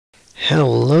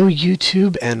Hello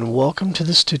YouTube, and welcome to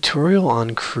this tutorial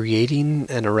on creating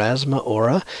an Aurasma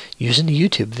Aura using a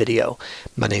YouTube video.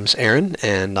 My name's Aaron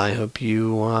and I hope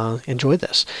you enjoy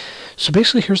this. So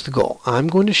basically here's the goal. I'm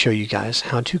going to show you guys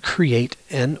how to create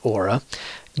an aura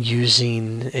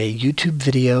using a YouTube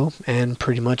video and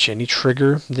pretty much any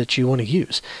trigger that you want to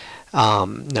use.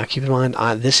 Now keep in mind,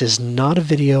 this is not a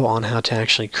video on how to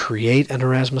actually create an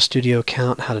Aurasma Studio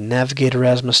account, how to navigate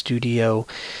Aurasma Studio,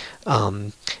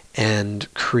 and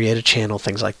create a channel,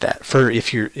 things like that.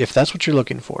 If that's what you're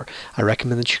looking for, I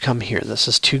recommend that you come here. This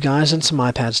is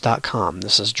twoguysandsomeipads.com.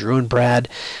 This is Drew and Brad.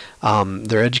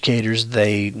 They're educators.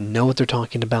 They know what they're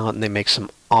talking about, and they make some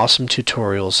awesome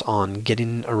tutorials on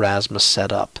getting Aurasma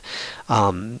set up.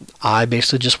 I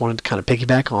basically just wanted to kind of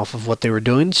piggyback off of what they were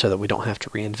doing so that we don't have to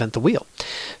reinvent the wheel.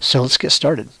 So let's get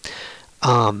started.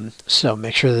 So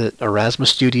make sure that Aurasma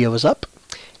Studio is up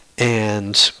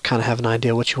and kind of have an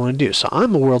idea what you want to do. So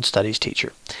I'm a world studies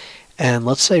teacher, and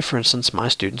let's say for instance my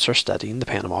students are studying the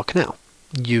Panama Canal.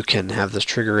 You can have this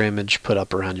trigger image put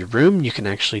up around your room. You can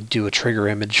actually do a trigger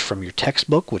image from your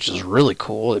textbook, which is really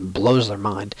cool. It blows their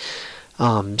mind.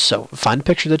 So find a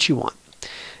picture that you want,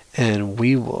 and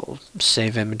we will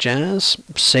save image as,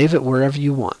 save it wherever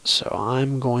you want. So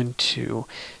I'm going to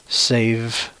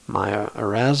save my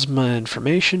Aurasma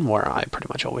information where I pretty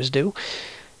much always do.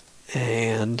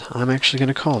 And I'm actually going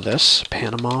to call this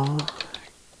Panama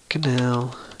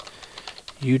Canal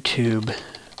YouTube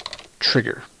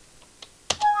Trigger.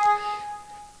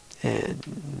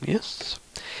 And yes.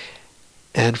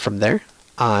 And from there,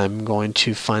 I'm going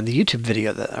to find the YouTube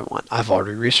video that I want. I've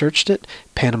already researched it.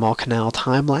 Panama Canal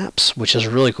time lapse, which is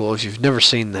really cool. If you've never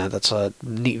seen that, that's a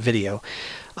neat video.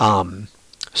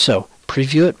 So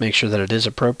preview it, make sure that it is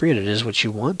appropriate, it is what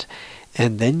you want.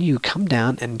 And then you come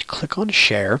down and click on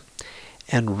share,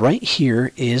 and right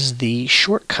here is the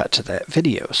shortcut to that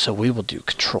video. So we will do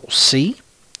Control-C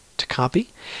to copy.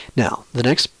 Now the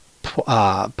next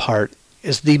part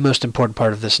is the most important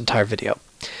part of this entire video.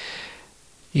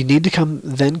 You need to come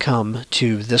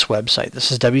to this website.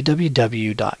 This is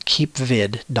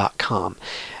www.keepvid.com.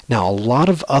 Now, a lot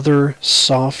of other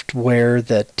software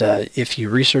that if you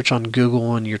research on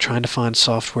Google and you're trying to find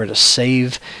software to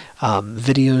save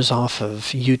videos off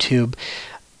of YouTube,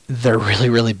 they're really,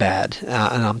 really bad.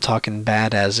 And I'm talking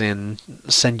bad as in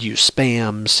send you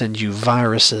spam, send you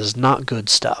viruses, not good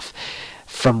stuff.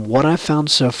 From what I've found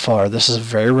so far, this is a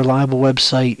very reliable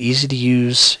website, easy to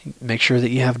use. Make sure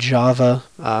that you have Java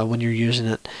when you're using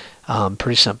it.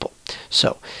 Pretty simple.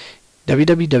 So,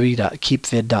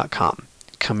 www.keepvid.com.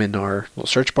 Come in our little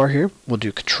search bar here. We'll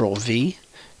do Control-V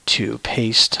to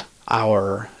paste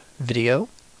our video.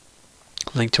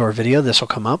 Link to our video. This will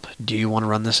come up. Do you want to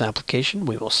run this application?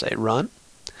 We will say run.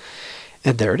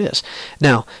 And there it is.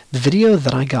 Now, the video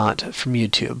that I got from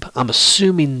YouTube, I'm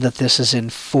assuming that this is in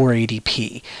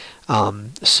 480p.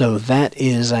 So that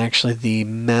is actually the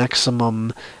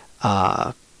maximum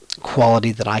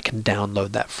quality that I can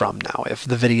download that from now. If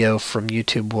the video from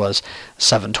YouTube was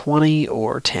 720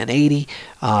 or 1080,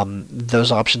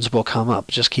 those options will come up.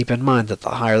 Just keep in mind that the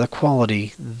higher the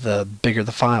quality, the bigger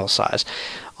the file size.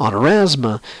 On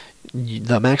Aurasma,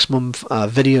 the maximum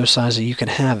video size that you can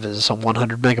have is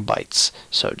 100 megabytes.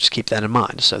 So just keep that in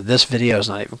mind. So this video is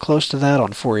not even close to that.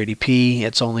 On 480p,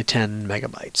 it's only 10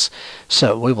 megabytes.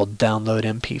 So we will download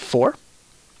MP4.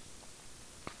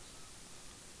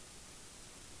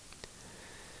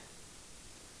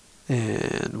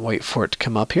 And wait for it to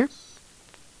come up here.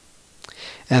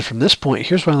 And from this point,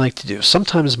 here's what I like to do.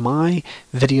 Sometimes my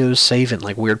videos save in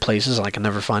like weird places and I can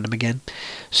never find them again.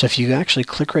 So if you actually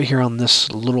click right here on this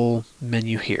little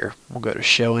menu here, we'll go to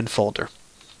Show in Folder.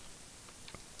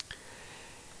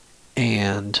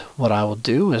 And what I will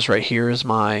do is right here is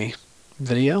my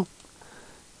video.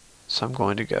 So I'm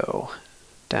going to go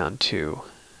down to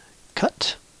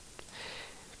Cut.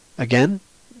 Again,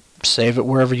 save it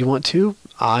wherever you want to.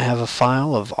 I have a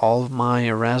file of all of my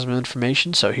Aurasma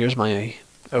information, so here's my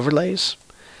overlays,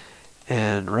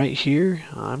 and right here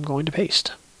I'm going to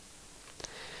paste.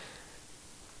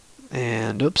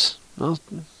 And oops, well,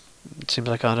 it seems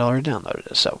like I'd already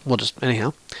downloaded it, so we'll just,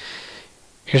 anyhow,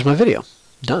 here's my video,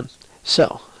 done.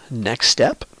 So next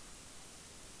step,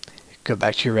 go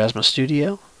back to your Aurasma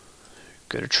Studio,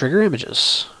 go to Trigger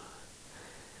Images,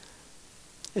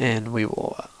 and we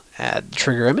will add the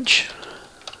trigger image,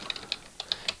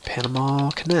 Panama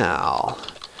Canal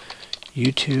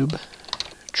YouTube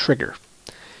Trigger,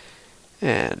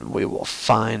 and we will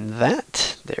find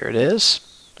that. There it is.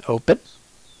 Open,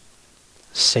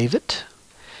 save it,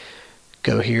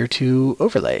 go here to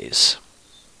Overlays,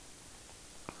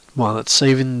 While it's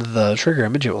saving the trigger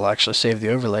image, it will actually save the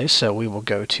overlay, so we will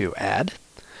go to Add,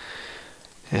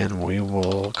 and we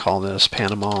will call this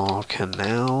Panama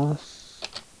Canal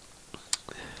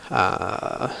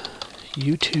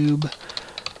YouTube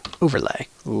overlay.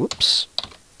 Oops.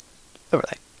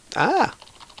 Overlay.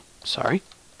 Sorry.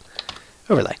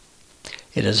 Overlay.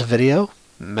 It is a video.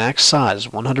 Max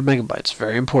size 100 megabytes.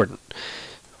 Very important.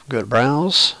 Go to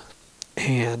Browse,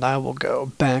 and I will go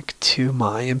back to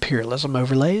my Imperialism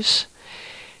overlays,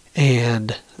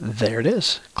 and there it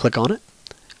is. Click on it.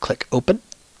 Click Open.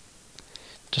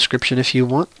 Description if you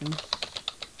want.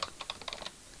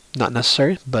 Not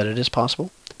necessary, but it is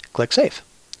possible. Click Save.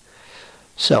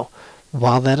 So,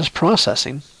 while that is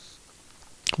processing,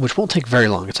 which won't take very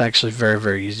long, it's actually very,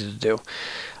 very easy to do.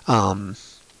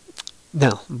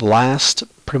 Now,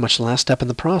 pretty much the last step in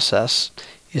the process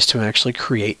is to actually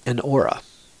create an aura.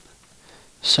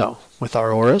 So, with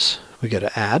our auras, we go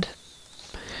to Add,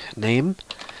 Name,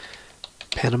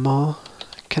 Panama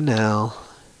Canal,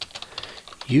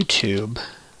 YouTube,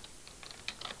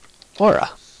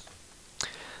 Aura.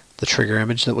 The trigger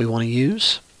image that we want to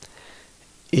use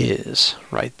is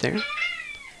right there.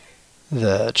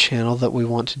 The channel that we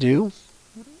want to do,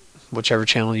 whichever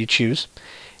channel you choose,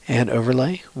 and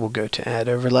overlay, we'll go to Add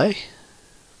Overlay.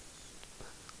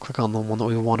 Click on the one that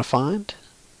we want to find.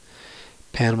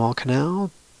 Panama Canal,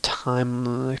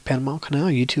 Panama Canal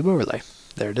YouTube overlay.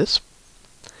 There it is.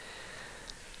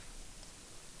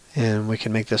 And we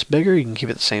can make this bigger. You can keep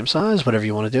it the same size, whatever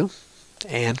you want to do.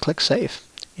 And click Save.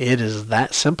 It is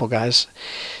that simple, guys.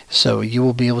 So you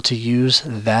will be able to use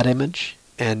that image,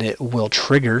 and it will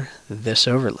trigger this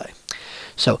overlay.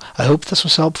 So I hope this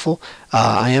was helpful.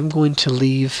 I am going to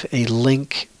leave a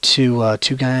link to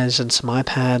Two Guys and Some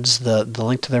iPads, the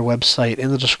link to their website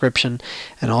in the description,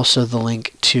 and also the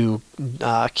link to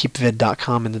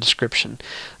keepvid.com in the description.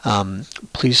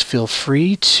 Please feel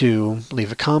free to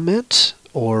leave a comment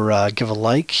or give a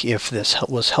like if this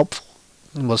was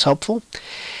helpful.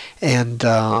 And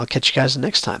I'll catch you guys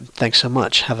next time. Thanks so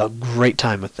much. Have a great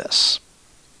time with this.